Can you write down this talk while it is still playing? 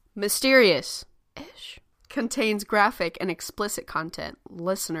Mysterious-ish. Contains graphic and explicit content.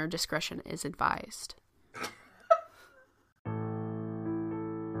 Listener discretion is advised.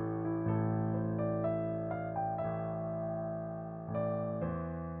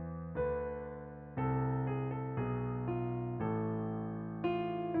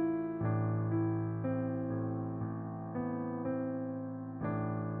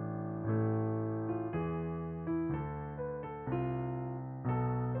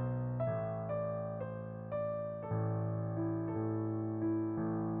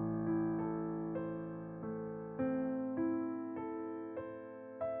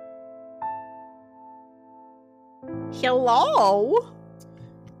 Hello?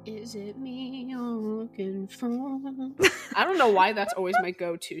 Is it me you're looking for? I don't know why that's always my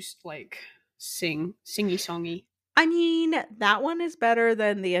go-to, like, singy-songy. I mean, that one is better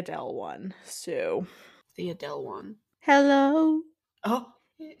than the Adele one, so. The Adele one. Hello? Oh,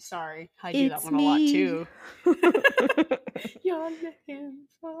 sorry. I do that It's one a lot, too. You're looking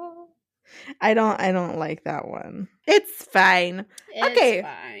for... I don't like that one. It's fine. It's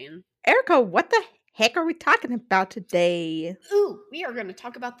fine. Erica, what the heck are we talking about today? Ooh, we are going to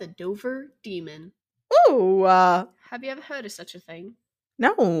talk about the Dover Demon. Ooh, Have you ever heard of such a thing?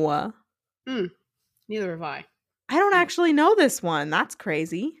 No. Neither have I. I don't actually know this one. That's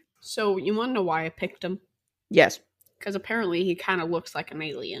crazy. So, you want to know why I picked him? Yes. Because apparently he kind of looks like an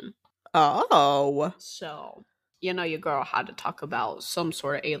alien. Oh. So, you know your girl had to talk about some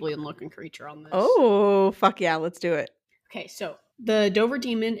sort of alien-looking creature on this. Oh, fuck yeah, let's do it. Okay, so the Dover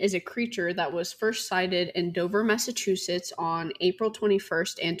Demon is a creature that was first sighted in Dover, Massachusetts on April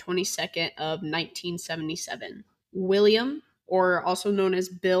 21st and 22nd of 1977. William, or also known as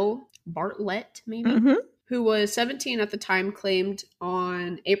Bill Bartlett, maybe, who was 17 at the time, claimed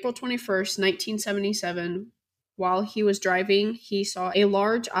on April 21st, 1977, while he was driving, he saw a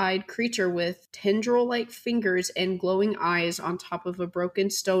large-eyed creature with tendril-like fingers and glowing eyes on top of a broken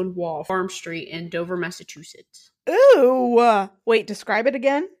stone wall, Farm Street in Dover, Massachusetts. Ooh. Wait, describe it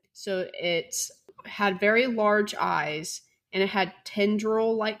again? So it had very large eyes, and it had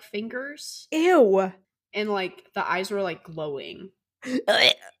tendril-like fingers. Ew. And, like, the eyes were, like, glowing.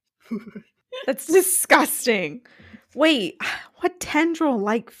 That's disgusting. Wait, what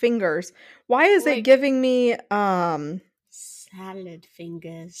tendril-like fingers? Why is it giving me, salad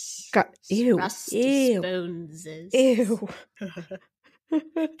fingers. Ew. Rusty spoons. Ew.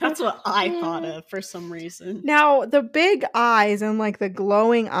 That's what I thought of for some reason. Now, the big eyes and like the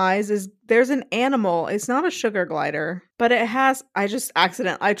glowing eyes there's an animal. It's not a sugar glider, but it has, I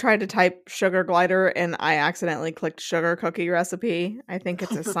tried to type sugar glider and I accidentally clicked sugar cookie recipe. I think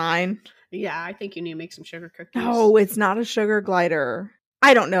it's a sign. Yeah, I think you need to make some sugar cookies. No, it's not a sugar glider.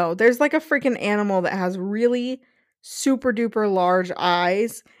 I don't know. There's like a freaking animal that has really super duper large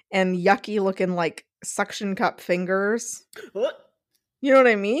eyes and yucky looking like suction cup fingers. What? You know what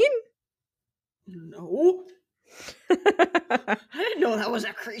I mean? No. I didn't know that was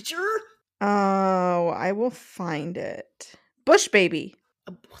a creature. Oh, I will find it. Bush baby.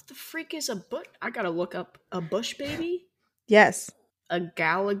 What the freak is a bush? I gotta look up a bush baby. Yes. A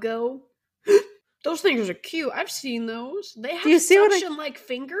galago. Those things are cute. I've seen those. They have suction-like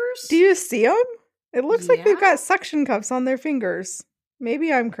fingers. Do you see them? It looks like they've got suction cups on their fingers.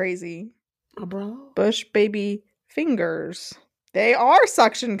 Maybe I'm crazy. Bro. Bush baby fingers. They are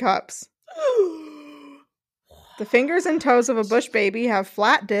suction cups. The fingers and toes of a bush baby have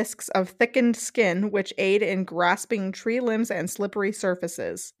flat discs of thickened skin, which aid in grasping tree limbs and slippery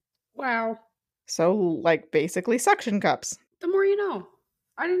surfaces. Wow. So, like, basically suction cups. The more you know.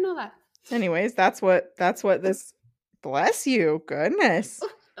 I didn't know that. Anyways, that's what this... Bless you. Goodness.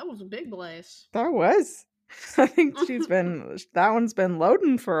 That was a big blast. That was. I think that one's been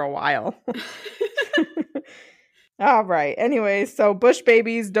loading for a while. All right. Anyways, so bush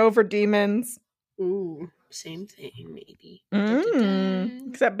babies, Dover demons. Ooh, same thing, maybe.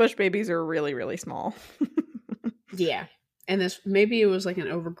 Except bush babies are really, really small. Yeah. And maybe it was like an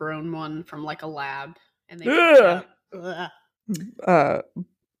overgrown one from like a lab. And they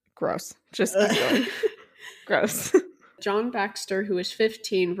gross. Just keep going. Gross. John Baxter, who was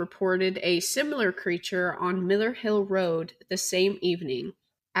 15, reported a similar creature on Miller Hill Road the same evening.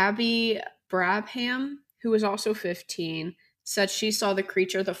 Abby Brabham, who was also 15, said she saw the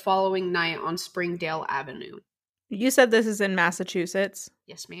creature the following night on Springdale Avenue. You said this is in Massachusetts?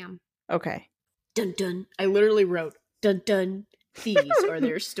 Yes, ma'am. Okay. Dun dun. I literally wrote, dun dun, these are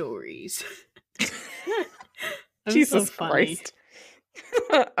their stories. Jesus Christ.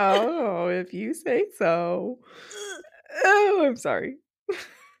 Oh, if you say so. Oh, I'm sorry.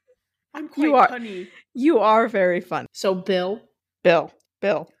 I'm quite funny. You are very funny. So Bill.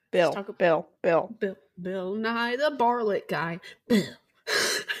 Let's Bill, talk about Bill, Bill. Bill Nye, the Bartlett guy. Bill.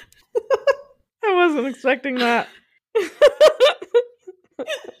 I wasn't expecting that.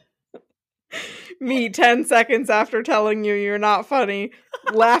 Me 10 seconds after telling you you're not funny,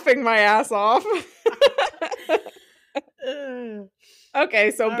 laughing my ass off.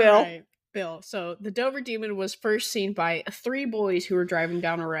 Okay, so All Bill. right, Bill. So the Dover Demon was first seen by 3 boys who were driving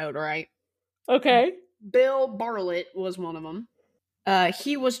down a road, right? Okay. Bill Bartlett was one of them.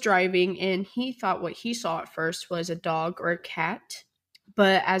 He was driving and he thought what he saw at first was a dog or a cat.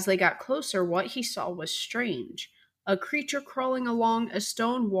 But as they got closer, what he saw was strange. A creature crawling along a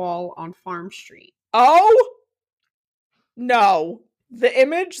stone wall on Farm Street. Oh! No. The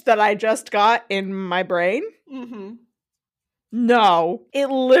image that I just got in my brain? Mm-hmm. No. It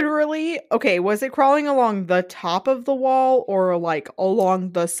literally... Okay, was it crawling along the top of the wall or, like,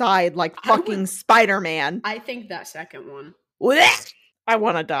 along the side like fucking Spider-Man? I think that second one. I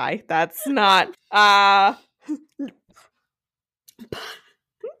want to die. That's not...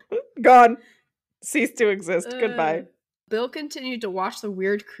 Gone. Cease to exist. Goodbye. Bill continued to watch the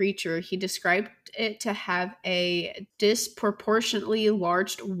weird creature. He described it to have a disproportionately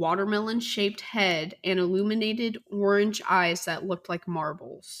large watermelon-shaped head and illuminated orange eyes that looked like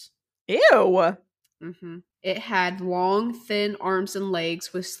marbles. Ew. Mm-hmm. It had long, thin arms and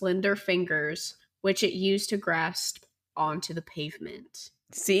legs with slender fingers, which it used to grasp onto the pavement.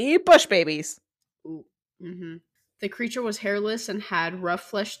 See? Bush babies. Ooh. Mm-hmm. The creature was hairless and had rough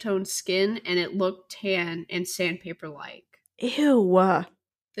flesh-toned skin, and it looked tan and sandpaper-like. Ew.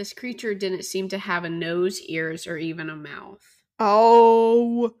 This creature didn't seem to have a nose, ears, or even a mouth.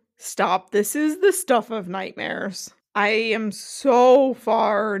 Oh, stop. This is the stuff of nightmares. I am so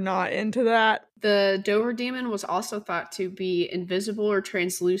far not into that. The Dover Demon was also thought to be invisible or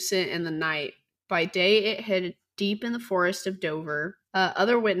translucent in the night. By day, it hid deep in the forest of Dover.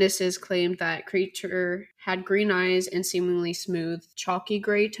 Other witnesses claimed that creature had green eyes and seemingly smooth, chalky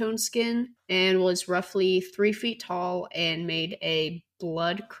gray toned skin, and was roughly 3 feet tall and made a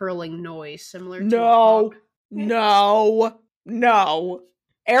blood-curdling noise similar to a hawk. No.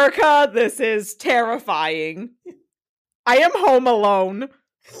 Erica, this is terrifying. I am home alone.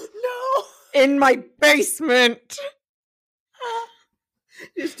 No! In my basement.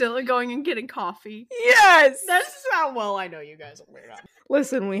 You're still going and getting coffee. Yes! That's how well I know you guys are weird.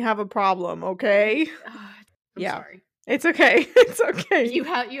 Listen, we have a problem, okay? I'm sorry. It's okay. It's okay. You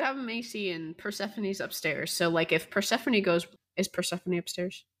have Macy and Persephone's upstairs. So like if Persephone goes, is Persephone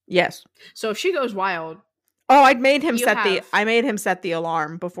upstairs? Yes. So if she goes wild. Oh, I made him set the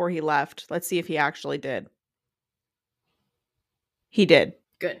alarm before he left. Let's see if he actually did. He did.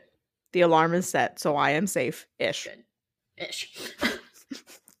 Good. The alarm is set, so I am safe-ish. Good. Ish.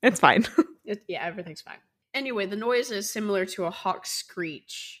 It's fine. Yeah, everything's fine. Anyway, the noise is similar to a hawk's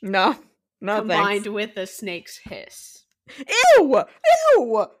screech. No, combined thanks. with a snake's hiss. Ew!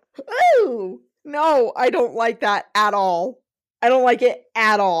 No, I don't like that at all. I don't like it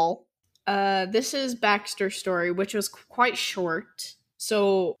at all. This is Baxter's story, which was quite short.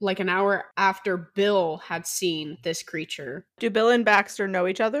 So, like an hour after Bill had seen this creature. Do Bill and Baxter know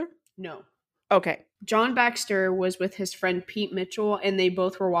each other? No. Okay. John Baxter was with his friend Pete Mitchell, and they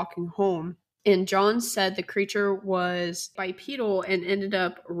both were walking home. And John said the creature was bipedal and ended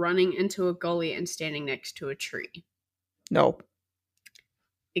up running into a gully and standing next to a tree. No.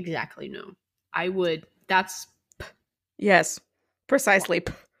 Exactly, no. I would. That's... Yes. Precisely.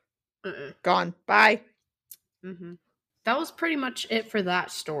 Gone. Bye. Mm-hmm. That was pretty much it for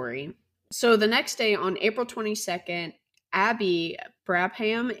that story. So the next day, on April 22nd, Abby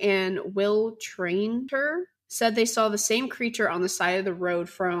Brabham and Will Trainter said they saw the same creature on the side of the road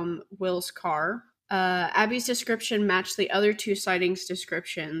from Will's car. Abby's description matched the other 2 sightings'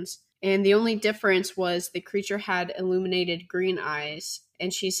 descriptions, and the only difference was the creature had illuminated green eyes,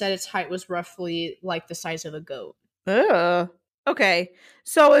 and she said its height was roughly like the size of a goat. Ugh. Okay,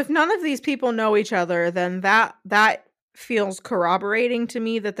 so if none of these people know each other, then that feels corroborating to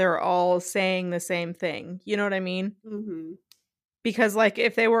me that they're all saying the same thing. You know what I mean? Mm-hmm. Because, like,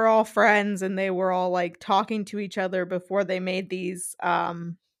 if they were all friends and they were all, like, talking to each other before they made these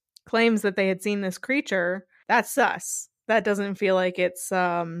claims that they had seen this creature, that's sus. That doesn't feel like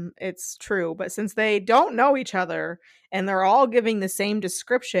it's true. But since they don't know each other and they're all giving the same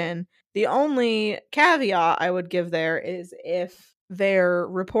description, the only caveat I would give there is if their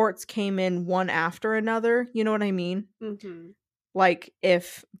reports came in one after another. You know what I mean? Mm-hmm. Like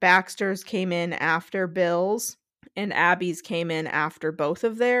if Baxter's came in after Bill's and Abby's came in after both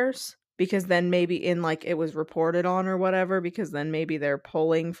of theirs, because then maybe in like it was reported on or whatever, because then maybe they're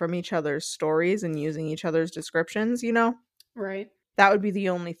pulling from each other's stories and using each other's descriptions, you know? Right. That would be the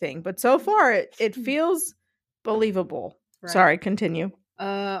only thing. But so far, it feels believable. Right. Sorry, continue.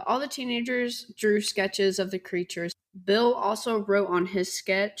 All the teenagers drew sketches of the creatures. Bill also wrote on his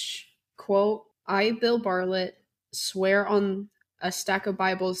sketch, quote, "I, Bill Bartlett, swear on a stack of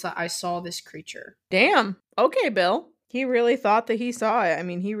Bibles that I saw this creature." Damn. Okay, Bill. He really thought that he saw it. I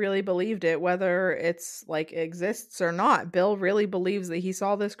mean, he really believed it, whether it's like exists or not. Bill really believes that he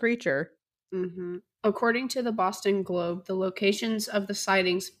saw this creature. Mm-hmm. According to the Boston Globe, the locations of the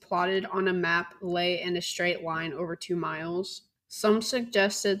sightings plotted on a map lay in a straight line over 2 miles. Some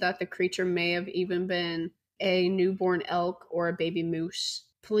suggested that the creature may have even been a newborn elk or a baby moose.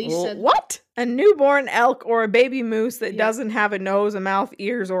 Police said, What? A newborn elk or a baby moose that Yep. doesn't have a nose, a mouth,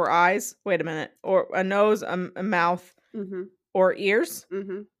 ears, or eyes? Wait a minute. Or a nose, a mouth, Mm-hmm. or ears?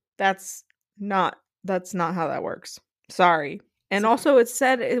 Mm-hmm. That's not how that works. Sorry. And So- also it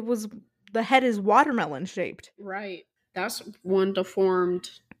said the head is watermelon shaped. Right. That's one deformed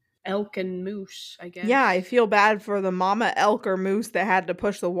elk and moose, I guess. Yeah, I feel bad for the mama elk or moose that had to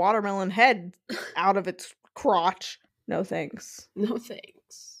push the watermelon head out of its crotch. No thanks. No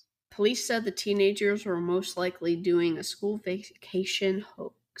thanks. Police said the teenagers were most likely doing a school vacation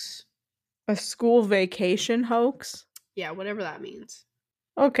hoax. A school vacation hoax? Yeah, whatever that means.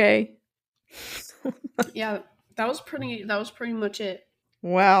 Okay. Yeah, that was pretty much it.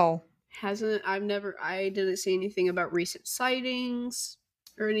 Well, I didn't see anything about recent sightings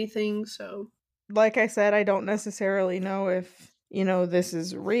or anything, so like I said, I don't necessarily know if, this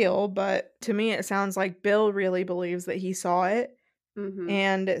is real, but to me it sounds like Bill really believes that he saw it. mm-hmm.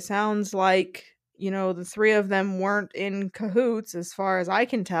 And it sounds like, the three of them weren't in cahoots as far as I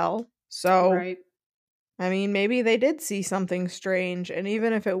can tell. So, Right. I mean, maybe they did see something strange. And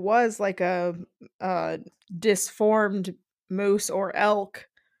even if it was like a disformed moose or elk,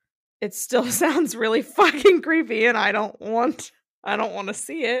 it still sounds really fucking creepy and I don't want to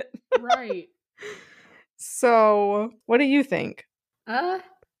see it. Right. So, what do you think?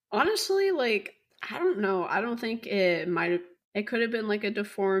 Honestly, like, I don't know. I don't think it could have been like a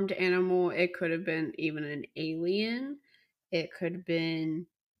deformed animal. It could have been even an alien. It could have been,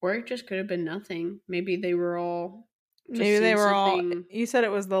 or it just could have been nothing. Maybe they were all Maybe they were all, you said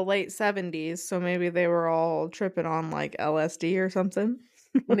it was the late 70s, so maybe they were all tripping on like LSD or something.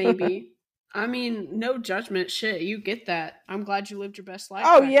 Maybe. I mean, no judgment. Shit, you get that. I'm glad you lived your best life.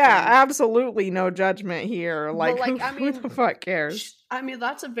 Oh yeah, absolutely no judgment here. Like, who the fuck cares? I mean,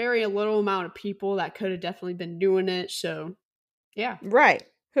 that's a very little amount of people that could have definitely been doing it. So, yeah. Right.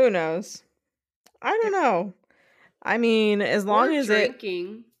 Who knows? I don't know. I mean, as long as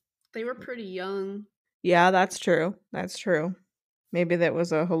drinking, they were pretty young. Yeah, that's true. That's true. Maybe that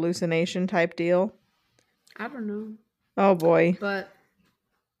was a hallucination type deal. I don't know. Oh boy. But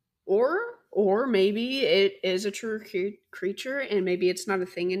or maybe it is a true creature and maybe it's not a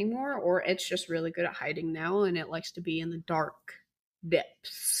thing anymore, or it's just really good at hiding now and it likes to be in the dark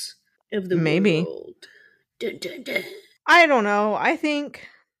depths of the world. Dun, dun, dun. I don't know. I think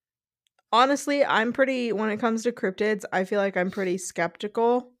honestly, when it comes to cryptids, I feel like I'm pretty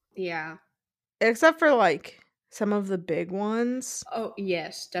skeptical. Yeah. Except for like some of the big ones. Oh,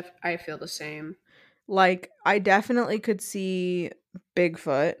 yes. I feel the same. Like, I definitely could see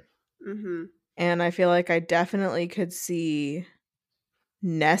Bigfoot. Mm-hmm. And I feel like I definitely could see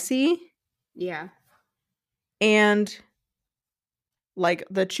Nessie. Yeah. And like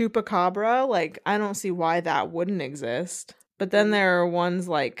the Chupacabra, like I don't see why that wouldn't exist. But then there are ones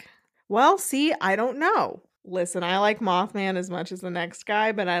like, well, see, I don't know. Listen, I like Mothman as much as the next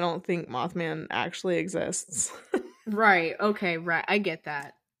guy, but I don't think Mothman actually exists. Right. Okay, right. I get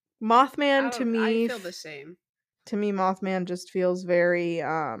that. Mothman to me, I feel the same. To me, Mothman just feels very,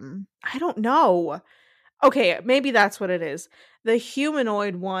 I don't know. Okay, maybe that's what it is. The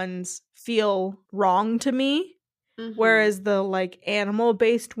humanoid ones feel wrong to me, whereas the like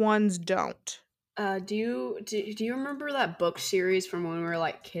animal-based ones don't. Do you remember that book series from when we were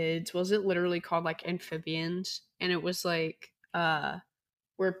like kids? Was it literally called like Amphibians? And it was like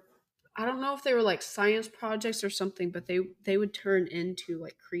where I don't know if they were like science projects or something, but they would turn into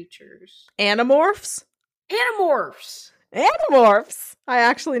like creatures. Animorphs? Animorphs! I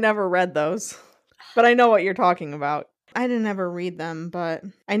actually never read those, but I know what you're talking about. I didn't ever read them, but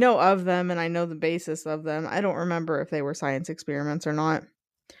I know of them and I know the basis of them. I don't remember if they were science experiments or not.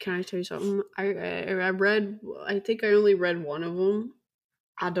 Can I tell you something? I think I only read one of them.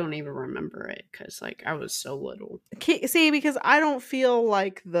 I don't even remember it because like I was so little. See, because I don't feel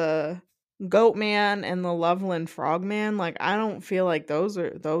like the Goat Man and the Loveland Frogman, like I don't feel like those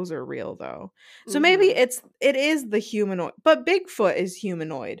are real though. So maybe it is the humanoid, but Bigfoot is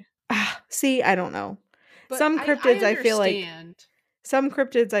humanoid. See, I don't know. But some cryptids I feel like Some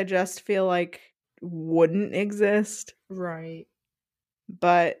cryptids I just feel like wouldn't exist. Right.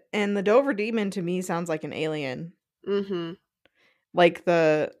 And the Dover demon to me sounds like an alien. Mm-hmm. Like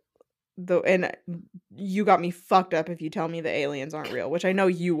and you got me fucked up if you tell me the aliens aren't real, which I know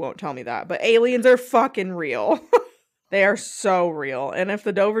you won't tell me that, but aliens are fucking real. They are so real. And if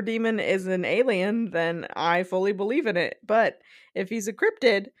the Dover demon is an alien, then I fully believe in it. But if he's a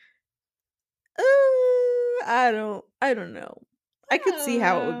cryptid, I don't know. I could see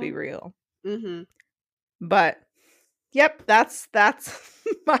how it would be real. Mm-hmm. But yep, that's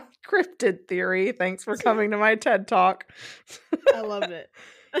my cryptid theory. Thanks for coming to my TED Talk. I love it.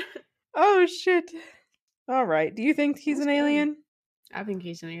 Oh shit. All right. Do you think he's an alien? I think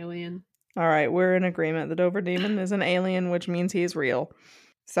he's an alien. All right, we're in agreement. The Dover demon is an alien, which means he's real.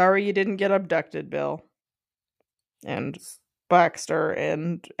 Sorry you didn't get abducted, Bill. And Baxter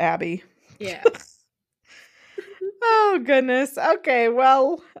and Abby. Yeah. Oh goodness. Okay,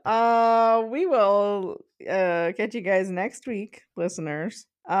 well, we will catch you guys next week, listeners.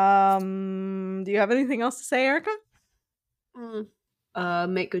 Do you have anything else to say, Erica?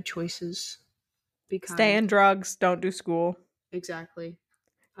 Make good choices. Be kind. Stay in drugs. Don't do school. Exactly.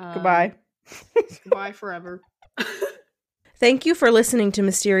 Goodbye. Goodbye forever. Thank you for listening to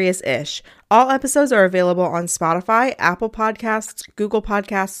Mysterious Ish. All episodes are available on Spotify, Apple Podcasts, Google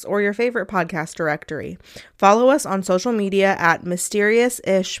Podcasts, or your favorite podcast directory. Follow us on social media at Mysterious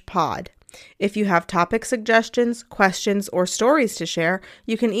Ish Pod. If you have topic suggestions, questions, or stories to share,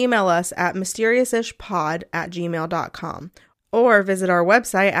 you can email us at mysteriousishpod@gmail.com or visit our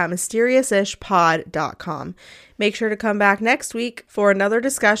website at mysteriousishpod.com. Make sure to come back next week for another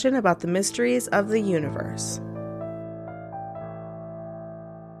discussion about the mysteries of the universe.